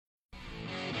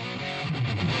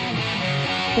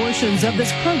Portions of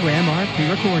this program are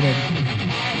pre-recorded.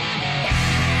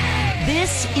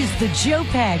 This is the Joe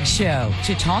Pags Show.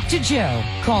 To talk to Joe,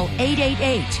 call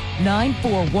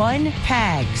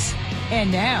 888-941-PAGS.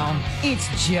 And now, it's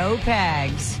Joe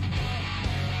Pags.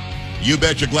 You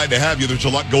bet. You're glad to have you. There's a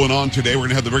lot going on today. We're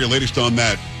going to have the very latest on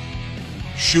that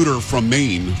shooter from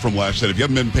Maine from last night. If you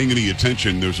haven't been paying any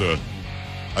attention, there's a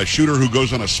shooter who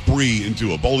goes on a spree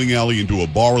into a bowling alley, into a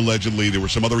bar, allegedly. There were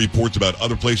some other reports about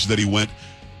other places that he went.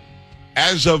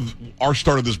 As of our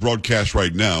start of this broadcast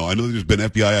right now, I know there's been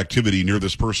FBI activity near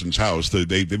this person's house.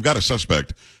 They've got a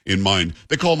suspect in mind.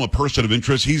 They call him a person of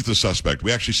interest. He's the suspect.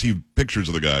 We actually see pictures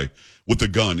of the guy with the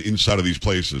gun inside of these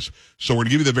places. So we're going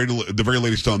to give you the very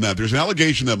latest on that. There's an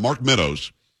allegation that Mark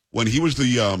Meadows, when he was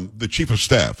the chief of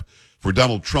staff for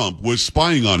Donald Trump, was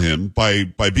spying on him by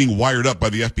being wired up by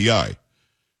the FBI.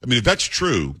 I mean, if that's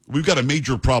true, we've got a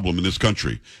major problem in this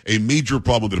country, a major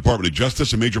problem with the Department of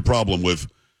Justice, a major problem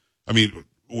with, I mean,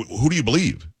 who do you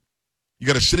believe? You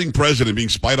got a sitting president being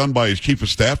spied on by his chief of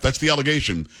staff. That's the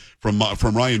allegation from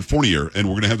Ryan Fournier, and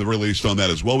we're going to have the very latest on that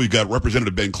as well. We've got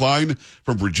Representative Ben Cline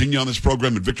from Virginia on this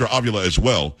program, and Victor Avila as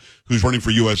well, who's running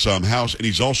for U.S. House, and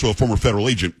he's also a former federal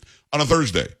agent on a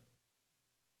Thursday.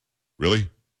 Really,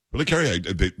 Carrie?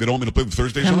 They don't want me to play the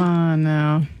Thursday song? Come on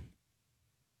now.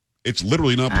 It's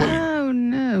literally not playing. Oh,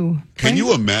 no. Can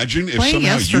you imagine if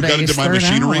somehow you got into my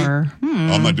machinery? Oh,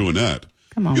 I'm not doing that.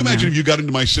 Come on. Can you imagine if you got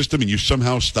into my system and you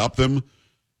somehow stopped them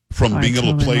from being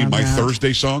able to play my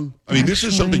Thursday song? I mean, this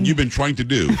is something you've been trying to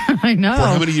do. I know. For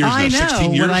how many years now?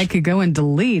 16 years? What I could go and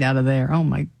delete out of there. Oh,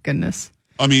 my goodness.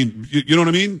 I mean, you know what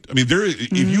I mean? I mean,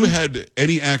 if you had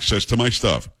any access to my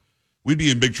stuff, we'd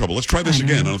be in big trouble. Let's try this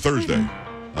again on a Thursday.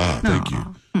 Thank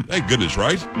you. Thank goodness,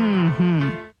 right? Mm-hmm.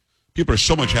 People are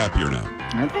so much happier now.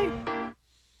 Are they?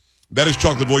 That is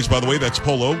Chocolate Voice, by the way. That's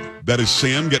Polo. That is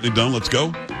Sam getting it done. Let's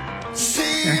go.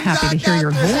 They're happy to hear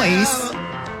your voice.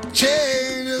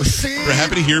 They're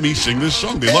happy to hear me sing this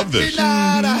song. They love this.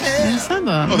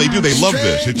 Oh, they do. They love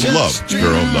this. It's love. It's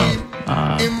girl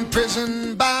love.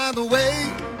 Imprisoned by the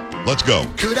way. Let's go.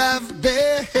 Could have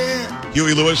been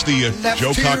Huey Lewis, the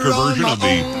Joe Cocker version of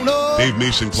the Dave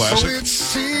Mason classic.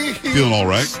 Feeling all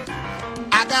right.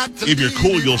 If you're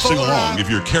cool, you'll sing along. If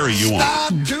you're Carrie, you won't.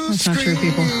 That's not true,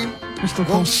 people. We're still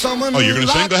cool. Oh, you're going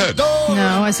to sing? Go ahead.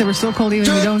 No, I said we're still cold even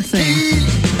if we don't sing.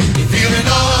 Feeling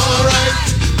all right.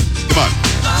 Come on.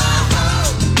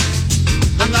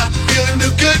 I'm not feeling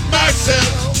too good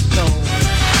myself. No.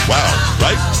 Wow,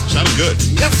 right? Sounded good.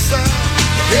 Yes, sir.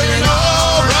 Feeling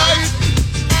all right.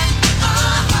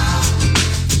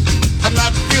 I'm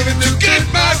not feeling too good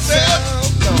myself.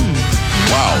 No.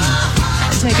 Wow.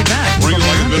 Take it back. Bring it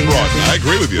like a good rock. I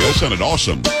agree with you. That sounded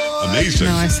awesome. Amazing.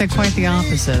 No, I said quite the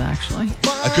opposite, actually.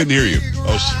 I couldn't hear you.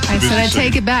 I said I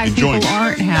take it back. People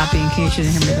aren't happy in case you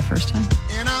didn't hear me the first time.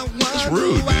 That's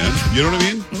rude, man. You know what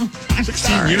I mean?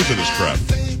 16 years of this crap.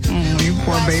 Oh, you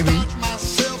poor baby.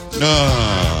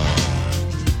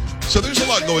 So there's a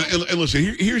lot going on. And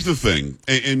listen, here's the thing.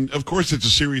 And of course, it's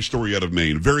a serious story out of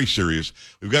Maine. Very serious.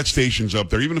 We've got stations up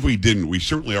there. Even if we didn't, we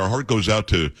certainly, our heart goes out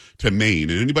to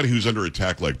Maine and anybody who's under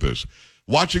attack like this.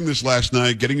 Watching this last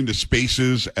night, getting into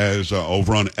spaces as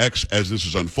over on X as this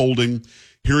is unfolding,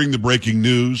 hearing the breaking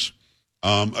news.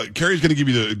 Carrie's going to give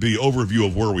you the overview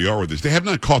of where we are with this. They have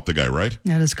not caught the guy, right?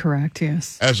 That is correct,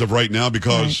 yes. As of right now,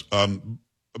 because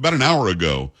about an hour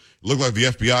ago, it looked like the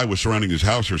FBI was surrounding his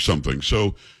house or something.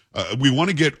 So we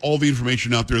want to get all the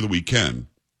information out there that we can.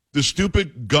 The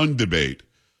stupid gun debate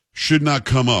should not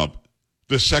come up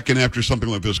the second after something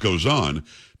like this goes on,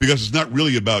 because it's not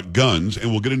really about guns,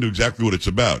 and we'll get into exactly what it's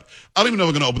about. I don't even know if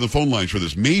I'm going to open the phone lines for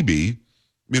this. Maybe.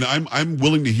 I mean, I'm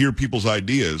willing to hear people's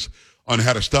ideas on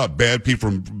how to stop bad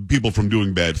people from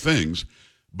doing bad things.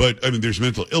 But, I mean, there's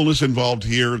mental illness involved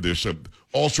here. There's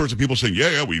all sorts of people saying,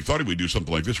 yeah, we thought he would do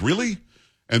something like this. Really?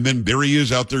 And then there he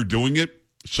is out there doing it.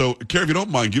 So, Carrie, if you don't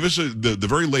mind, give us the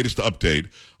very latest update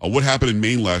on what happened in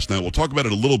Maine last night. We'll talk about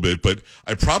it a little bit, but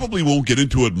I probably won't get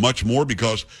into it much more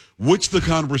because what's the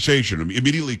conversation? I mean,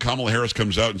 immediately Kamala Harris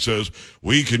comes out and says,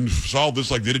 we can solve this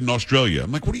like they did in Australia.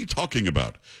 I'm like, what are you talking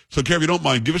about? So, Carrie, if you don't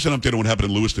mind, give us an update on what happened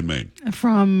in Lewiston, Maine.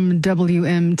 From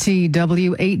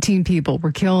WMTW, 18 people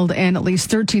were killed and at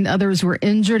least 13 others were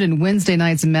injured in Wednesday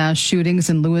night's mass shootings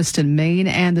in Lewiston, Maine,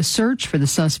 and the search for the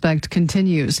suspect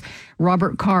continues.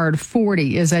 Robert Card,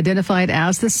 40, is identified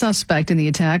as the suspect in the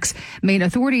attacks. Maine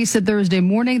authorities said Thursday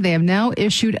morning they have now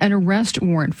issued an arrest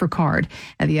warrant for Card,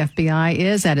 and the FBI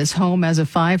is at his home as of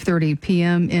 5:30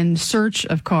 p.m. in search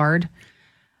of Card.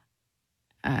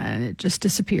 And it just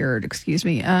disappeared, excuse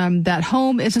me. That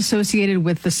home is associated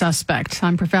with the suspect.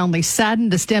 I'm profoundly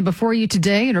saddened to stand before you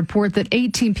today and report that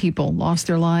 18 people lost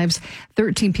their lives.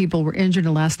 13 people were injured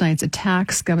in last night's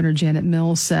attacks, Governor Janet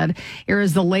Mills said. Here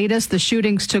is the latest. The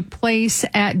shootings took place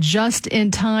at Just in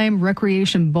Time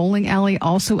Recreation Bowling Alley,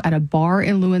 also at a bar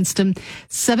in Lewiston.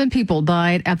 7 people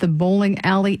died at the bowling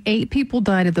alley. 8 people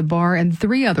died at the bar, and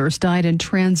 3 others died in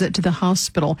transit to the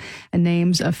hospital. And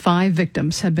names of 5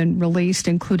 victims have been released,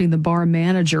 including the bar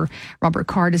manager. Robert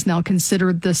Card is now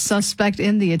considered the suspect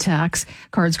in the attacks.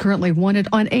 Card's currently wanted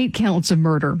on 8 counts of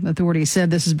murder. Authorities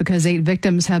said this is because 8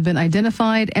 victims have been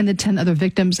identified and the 10 other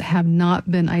victims have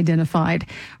not been identified.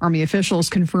 Army officials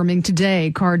confirming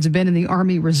today Card's been in the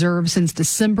Army Reserve since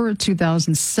December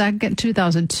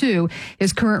 2002.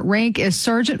 His current rank is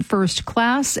Sergeant First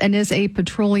Class and is a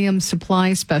petroleum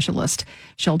supply specialist.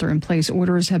 Shelter-in-place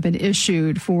orders have been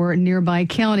issued for nearby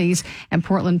counties, and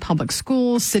Portland Public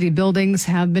Schools, city buildings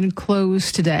have been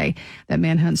closed today. That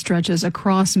manhunt stretches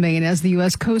across Maine as the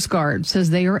U.S. Coast Guard says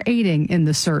they are aiding in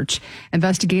the search.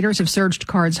 Investigators have searched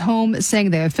Card's home, saying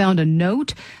they have found a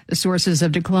note. The sources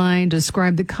have declined to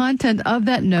describe the content of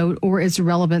that note or its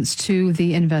relevance to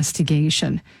the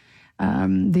investigation.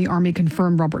 The Army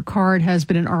confirmed Robert Card has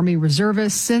been an Army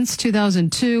reservist since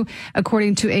 2002.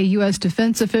 According to a U.S.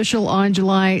 defense official on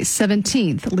July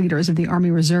 17th, leaders of the Army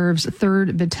Reserve's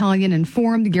 3rd Battalion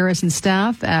informed garrison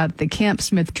staff at the Camp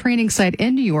Smith training site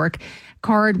in New York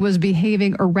Card was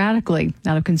behaving erratically.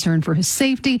 Out of concern for his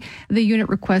safety, the unit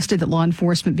requested that law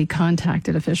enforcement be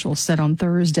contacted, officials said on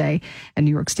Thursday. And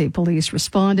New York State Police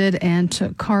responded and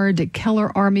took Card to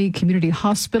Keller Army Community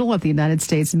Hospital at the United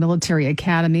States Military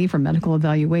Academy for medical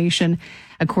evaluation.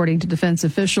 According to defense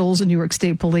officials, New York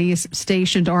State Police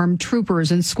stationed armed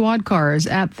troopers and squad cars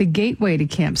at the gateway to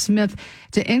Camp Smith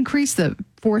to increase the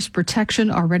force protection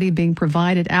already being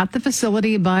provided at the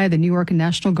facility by the New York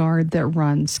National Guard that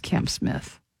runs Camp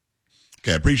Smith.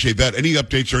 Okay, I appreciate that. Any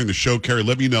updates during the show, Carrie,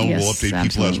 let me know. Yes, we'll update absolutely.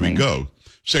 people as we go.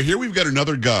 So here we've got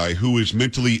another guy who is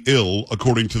mentally ill,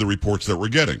 according to the reports that we're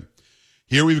getting.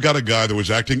 Here we've got a guy that was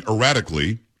acting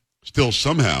erratically, still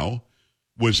somehow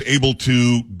was able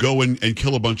to go and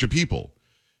kill a bunch of people.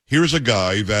 Here's a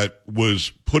guy that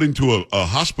was put into a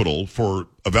hospital for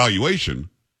evaluation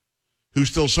who's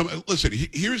still listen,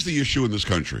 here's the issue in this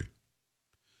country.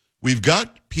 We've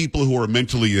got people who are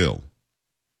mentally ill,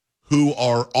 who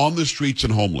are on the streets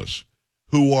and homeless,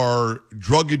 who are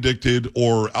drug addicted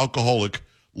or alcoholic,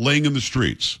 laying in the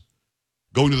streets,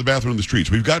 going to the bathroom in the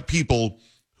streets. We've got people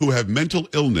who have mental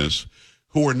illness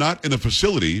who are not in a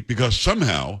facility because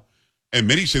somehow, and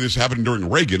many say this happened during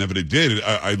Reagan. If it did,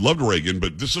 I loved Reagan,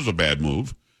 but this is a bad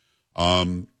move.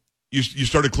 You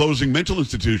started closing mental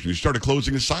institutions. You started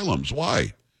closing asylums.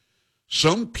 Why?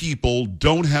 Some people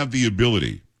don't have the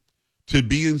ability to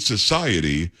be in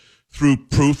society through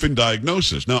proof and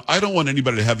diagnosis. Now, I don't want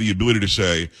anybody to have the ability to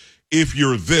say, if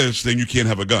you're this, then you can't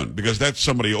have a gun, because that's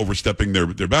somebody overstepping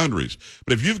their boundaries.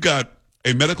 But if you've got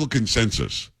a medical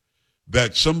consensus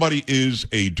that somebody is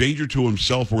a danger to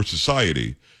himself or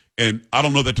society, and I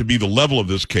don't know that to be the level of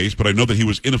this case, but I know that he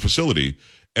was in a facility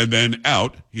and then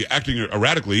out, he acting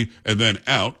erratically and then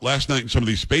out. Last night in some of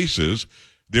these spaces,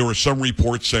 there were some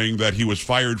reports saying that he was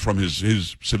fired from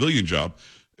his civilian job.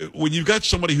 When you've got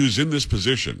somebody who's in this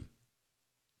position,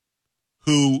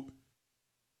 who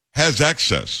has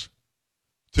access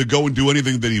to go and do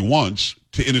anything that he wants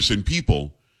to innocent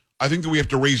people, I think that we have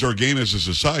to raise our game as a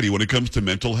society when it comes to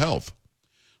mental health.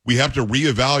 We have to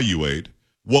reevaluate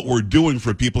what we're doing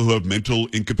for people who have mental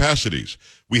incapacities.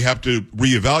 We have to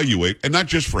reevaluate, and not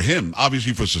just for him,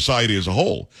 obviously for society as a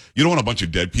whole. You don't want a bunch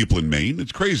of dead people in Maine.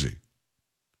 It's crazy.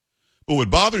 But what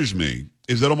bothers me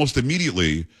is that almost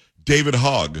immediately David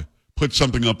Hogg put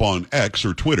something up on X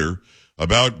or Twitter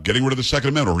about getting rid of the Second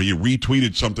Amendment, or he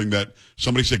retweeted something that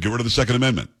somebody said, get rid of the Second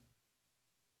Amendment.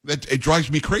 It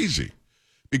drives me crazy,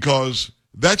 because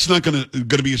that's not going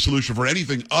to be a solution for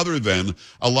anything other than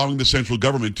allowing the central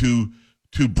government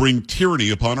to bring tyranny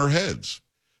upon our heads.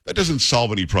 That doesn't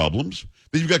solve any problems.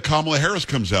 Then you've got Kamala Harris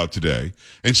comes out today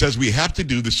and says we have to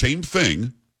do the same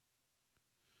thing.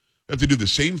 We have to do the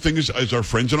same thing as our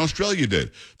friends in Australia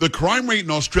did. The crime rate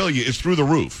in Australia is through the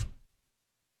roof.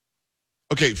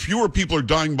 Okay, fewer people are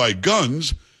dying by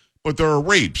guns, but there are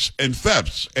rapes and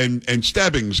thefts and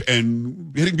stabbings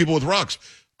and hitting people with rocks.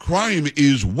 Crime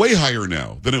is way higher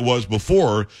now than it was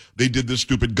before they did this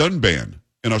stupid gun ban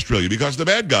in Australia, because the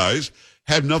bad guys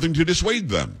have nothing to dissuade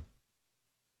them.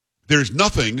 There's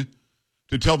nothing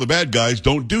to tell the bad guys,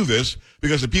 don't do this,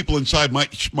 because the people inside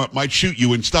might shoot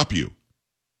you and stop you.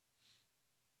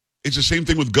 It's the same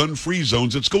thing with gun-free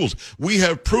zones at schools. We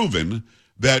have proven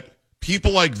that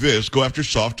People like this go after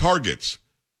soft targets.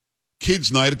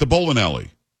 Kids' night at the bowling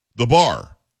alley, the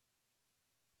bar.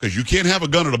 Because you can't have a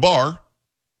gun at a bar.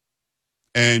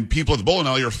 And people at the bowling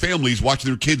alley are families watching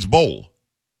their kids bowl.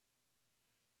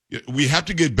 We have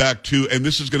to get back to, and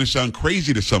this is going to sound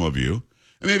crazy to some of you,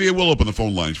 and maybe I will open the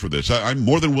phone lines for this. I'm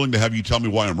more than willing to have you tell me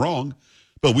why I'm wrong,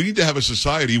 but we need to have a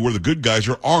society where the good guys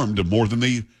are armed more than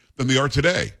they are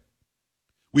today.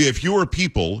 We have fewer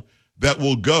people that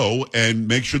will go and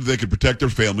make sure that they can protect their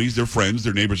families, their friends,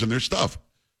 their neighbors, and their stuff.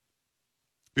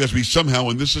 Because we somehow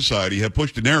in this society have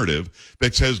pushed a narrative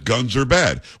that says guns are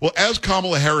bad. Well, as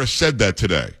Kamala Harris said that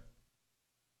today,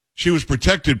 she was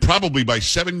protected probably by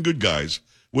 7 good guys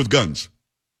with guns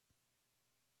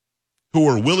who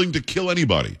were willing to kill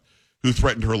anybody who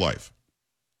threatened her life.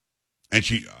 And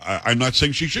I'm not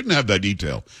saying she shouldn't have that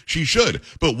detail. She should.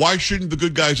 But why shouldn't the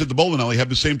good guys at the bowling alley have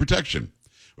the same protection?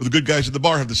 Or the good guys at the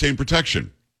bar have the same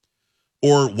protection?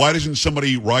 Or why doesn't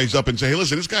somebody rise up and say, hey,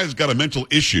 listen, this guy's got a mental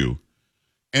issue,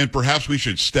 and perhaps we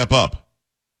should step up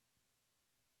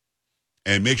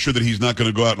and make sure that he's not going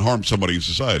to go out and harm somebody in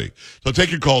society. So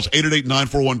take your calls,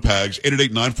 888-941-PAGS,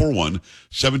 888-941-7247,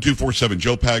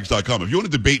 joepags.com. If you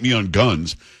want to debate me on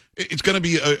guns, it's going to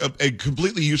be a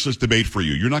completely useless debate for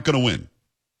you. You're not going to win.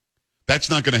 That's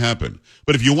not going to happen.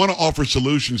 But if you want to offer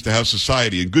solutions to how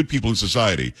society and good people in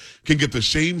society can get the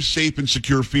same safe and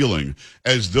secure feeling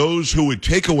as those who would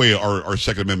take away our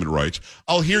Second Amendment rights,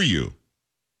 I'll hear you.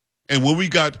 And when we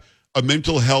got a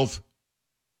mental health,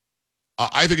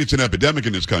 I think it's an epidemic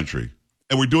in this country,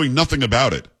 and we're doing nothing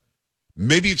about it.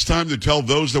 Maybe it's time to tell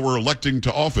those that we're electing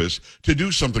to office to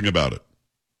do something about it.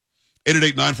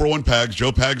 888-941-PAGS,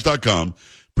 joepags.com.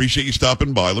 Appreciate you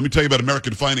stopping by. Let me tell you about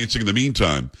American financing in the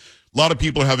meantime. A lot of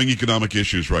people are having economic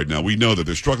issues right now. We know that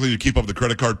they're struggling to keep up the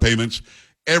credit card payments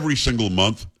every single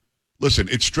month. Listen,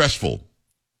 it's stressful.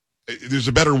 There's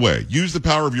a better way. Use the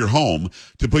power of your home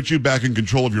to put you back in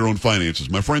control of your own finances.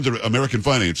 My friends at American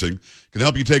Financing can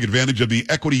help you take advantage of the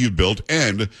equity you've built,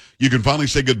 and you can finally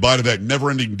say goodbye to that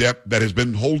never-ending debt that has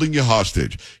been holding you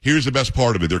hostage. Here's the best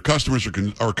part of it. Their customers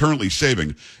are currently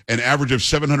saving an average of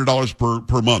 $700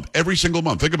 per month, every single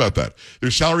month. Think about that.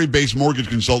 Their salary-based mortgage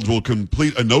consultants will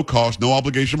complete a no-cost,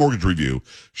 no-obligation mortgage review,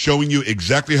 showing you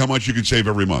exactly how much you can save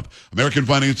every month. American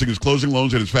Financing is closing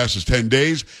loans in as fast as 10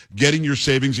 days, getting your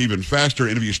savings even faster.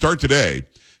 And if you start today,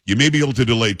 you may be able to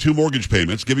delay 2 mortgage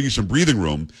payments, giving you some breathing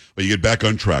room, but you get back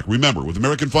on track. Remember, with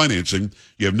American Financing,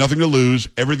 you have nothing to lose,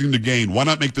 everything to gain. Why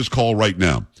not make this call right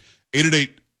now?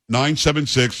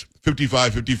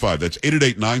 888-976-5555. That's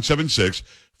 888-976-5555.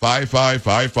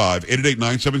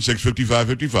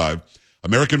 888-976-5555.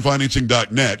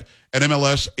 AmericanFinancing.net.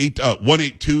 NMLS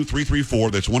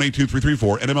 182334. That's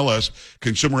 182334. NMLS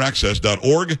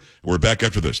ConsumerAccess.org. We're back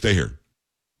after this. Stay here.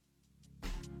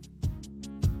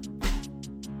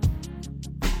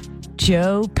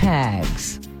 Joe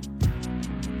Pags.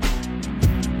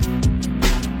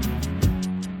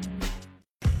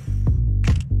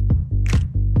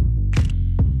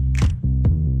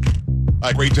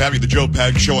 Hi, great to have you. The Joe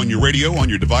Pags Show on your radio, on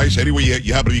your device, anywhere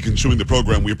you happen to be consuming the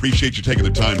program. We appreciate you taking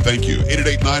the time. Thank you.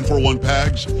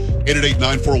 888-941-PAGS,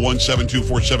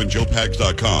 888-941-7247,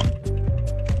 joepags.com.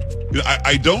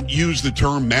 I don't use the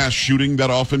term mass shooting that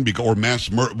often, or mass.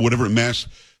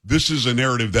 This is a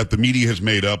narrative that the media has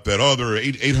made up that, there are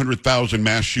 800,000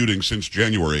 mass shootings since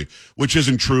January, which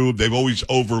isn't true. They've always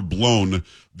overblown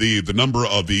the number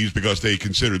of these because they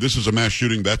consider this is a mass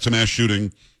shooting, that's a mass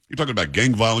shooting. You're talking about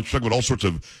gang violence. You're talking about all sorts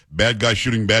of bad guys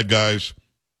shooting bad guys.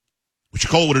 We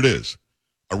should call it what it is.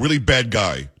 A really bad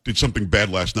guy did something bad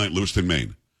last night in Lewiston,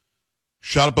 Maine.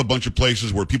 Shot up a bunch of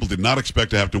places where people did not expect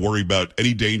to have to worry about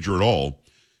any danger at all.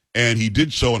 And he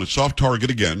did so on a soft target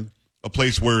again, a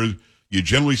place where you,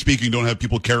 generally speaking, don't have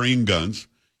people carrying guns.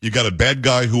 You got a bad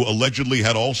guy who allegedly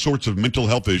had all sorts of mental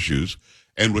health issues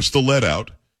and was still let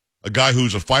out. A guy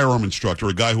who's a firearm instructor,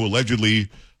 a guy who allegedly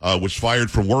was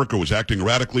fired from work or was acting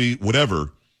erratically,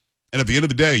 whatever. And at the end of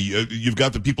the day, you've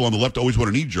got the people on the left always want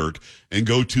to knee-jerk and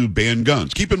go to ban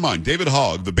guns. Keep in mind, David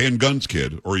Hogg, the ban guns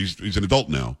kid, or he's an adult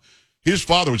now, his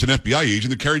father was an FBI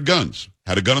agent that carried guns,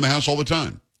 had a gun in the house all the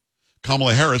time.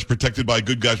 Kamala Harris, protected by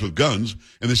good guys with guns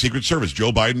in the Secret Service.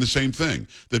 Joe Biden, the same thing.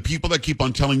 The people that keep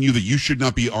on telling you that you should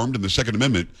not be armed and the Second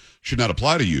Amendment should not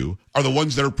apply to you are the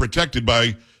ones that are protected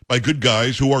by good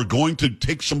guys who are going to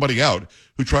take somebody out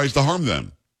who tries to harm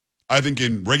them. I think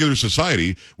in regular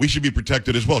society, we should be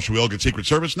protected as well. Should we all get Secret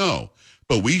Service? No.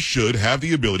 But we should have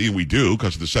the ability, and we do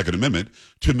because of the Second Amendment,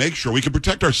 to make sure we can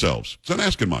protect ourselves. It's not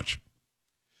asking much.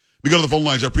 We go to the phone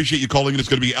lines. I appreciate you calling in. It's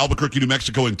going to be Albuquerque, New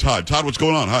Mexico, and Todd. Todd, what's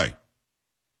going on? Hi.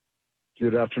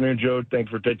 Good afternoon, Joe.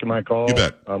 Thanks for taking my call. You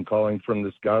bet. I'm calling from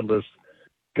this godless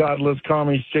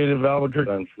commie state of Albuquerque,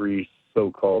 gun-free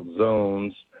so-called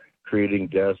zones, creating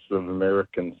deaths of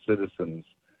American citizens.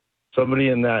 Somebody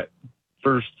in that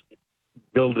first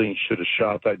building should have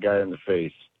shot that guy in the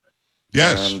face.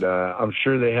 Yes. And I'm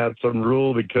sure they had some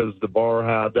rule because the bar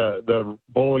had the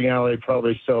bowling alley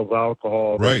probably sells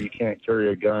alcohol, but Right. you can't carry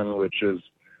a gun, which is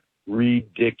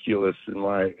ridiculous in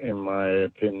my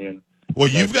opinion. Well,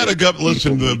 you've got a governor.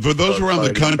 Listen, for those around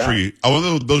the country, I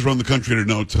want those around the country to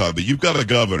know, Todd, that you've got a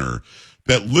governor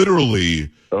that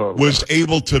literally was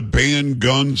able to ban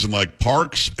guns in like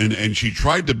parks, and she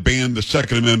tried to ban the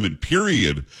Second Amendment,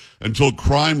 period, until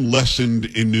crime lessened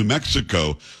in New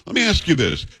Mexico. Let me ask you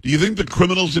this. Do you think the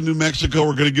criminals in New Mexico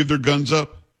are going to give their guns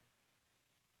up?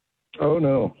 Oh,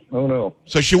 no.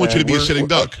 So she wants you to be a sitting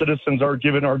duck. Our citizens aren't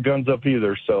giving our guns up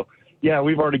either. So, yeah,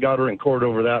 we've already got her in court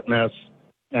over that mess.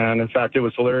 And, in fact, it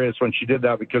was hilarious when she did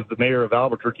that because the mayor of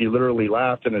Albuquerque literally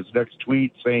laughed in his next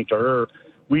tweet saying to her,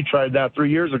 we tried that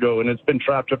 3 years ago, and it's been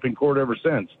trapped up in court ever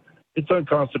since. It's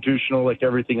unconstitutional like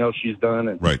everything else she's done.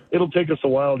 And Right. It'll take us a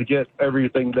while to get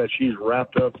everything that she's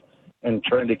wrapped up and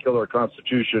trying to kill our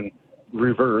Constitution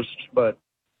reversed. But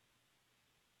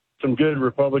some good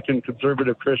Republican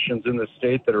conservative Christians in the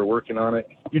state that are working on it.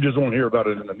 You just won't hear about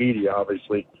it in the media,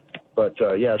 obviously. But,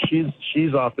 yeah,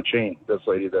 she's off the chain, this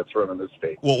lady that's running this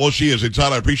state. Well, she is. And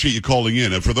Todd, I appreciate you calling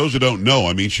in. And for those who don't know,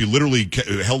 I mean, she literally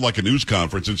held like a news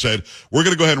conference and said, we're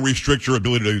going to go ahead and restrict your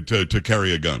ability to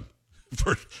carry a gun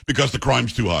because the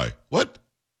crime's too high. What?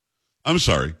 I'm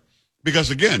sorry.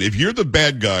 Because, again, if you're the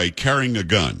bad guy carrying a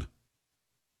gun,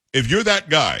 if you're that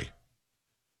guy,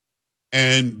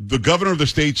 and the governor of the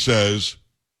state says,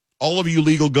 all of you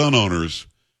legal gun owners,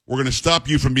 we're going to stop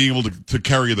you from being able to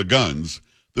carry the guns,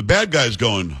 the bad guy's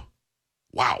going,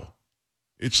 wow,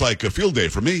 it's like a field day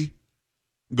for me.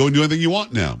 Go and do anything you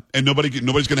want now. And nobody's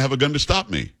going to have a gun to stop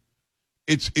me.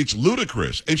 It's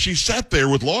ludicrous. And she sat there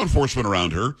with law enforcement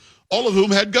around her, all of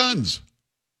whom had guns.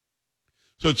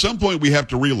 So at some point we have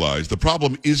to realize the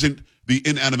problem isn't the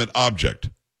inanimate object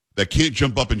that can't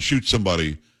jump up and shoot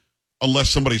somebody unless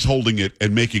somebody's holding it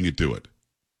and making it do it.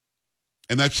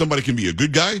 And that somebody can be a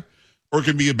good guy or it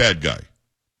can be a bad guy.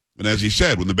 And as he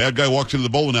said, when the bad guy walks into the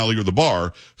bowling alley or the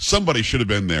bar, somebody should have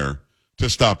been there to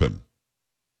stop him.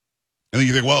 And then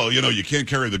you think, well, you can't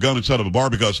carry the gun inside of a bar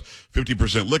because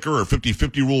 50% liquor or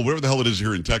 50-50 rule, whatever the hell it is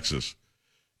here in Texas.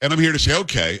 And I'm here to say,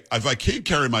 okay, if I can't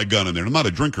carry my gun in there, and I'm not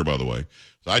a drinker, by the way,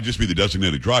 so I'd just be the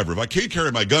designated driver. If I can't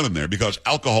carry my gun in there because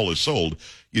alcohol is sold,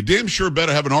 you damn sure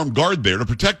better have an armed guard there to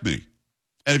protect me.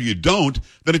 And if you don't,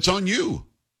 then it's on you.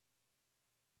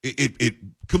 It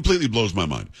completely blows my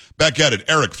mind. Back at it.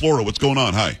 Eric, Florida, what's going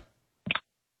on? Hi.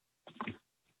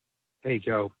 Hey,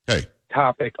 Joe. Hey.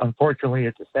 Topic. Unfortunately,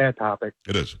 it's a sad topic.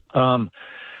 It is. My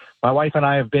wife and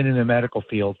I have been in the medical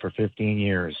field for 15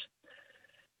 years.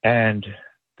 And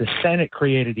the Senate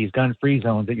created these gun-free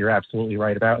zones that you're absolutely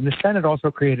right about. And the Senate also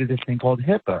created this thing called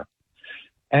HIPAA.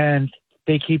 And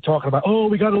they keep talking about,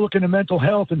 we got to look into mental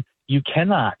health. And you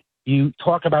cannot. You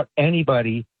talk about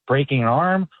anybody breaking an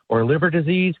arm or liver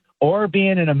disease or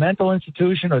being in a mental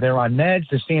institution or they're on meds,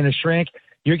 they're seeing a shrink,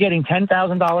 you're getting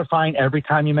 $10,000 fine every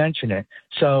time you mention it.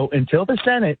 So until the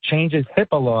Senate changes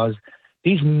HIPAA laws,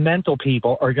 these mental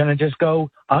people are going to just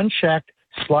go unchecked,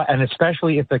 and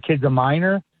especially if the kid's a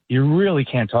minor, you really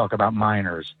can't talk about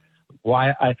minors.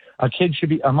 A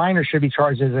minor should be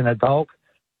charged as an adult.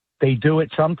 They do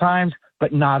it sometimes,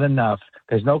 but not enough.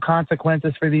 There's no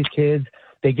consequences for these kids.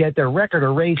 They get their record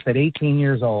erased at 18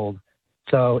 years old.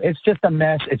 So it's just a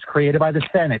mess. It's created by the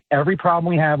Senate. Every problem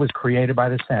we have was created by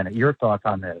the Senate. Your thoughts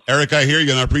on this? Eric, I hear you,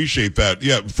 and I appreciate that.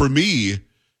 Yeah, for me,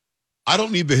 I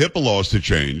don't need the HIPAA laws to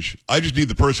change. I just need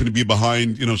the person to be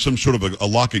behind, some sort of a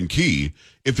lock and key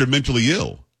if they're mentally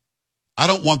ill. I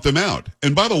don't want them out.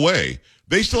 And by the way,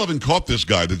 they still haven't caught this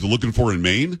guy that they're looking for in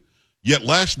Maine. Yet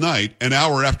last night, an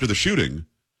hour after the shooting,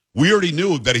 we already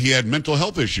knew that he had mental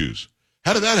health issues.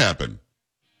 How did that happen?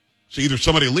 So either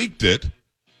somebody leaked it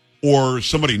or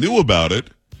somebody knew about it.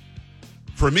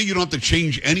 For me, you don't have to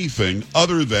change anything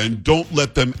other than don't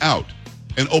let them out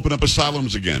and open up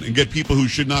asylums again and get people who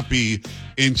should not be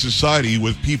in society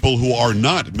with people who are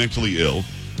not mentally ill.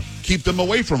 Keep them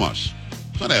away from us.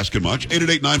 It's not asking much.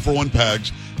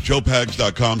 888-941-PAGS,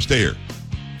 joepags.com. Stay here.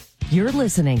 You're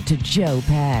listening to Joe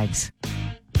Pags.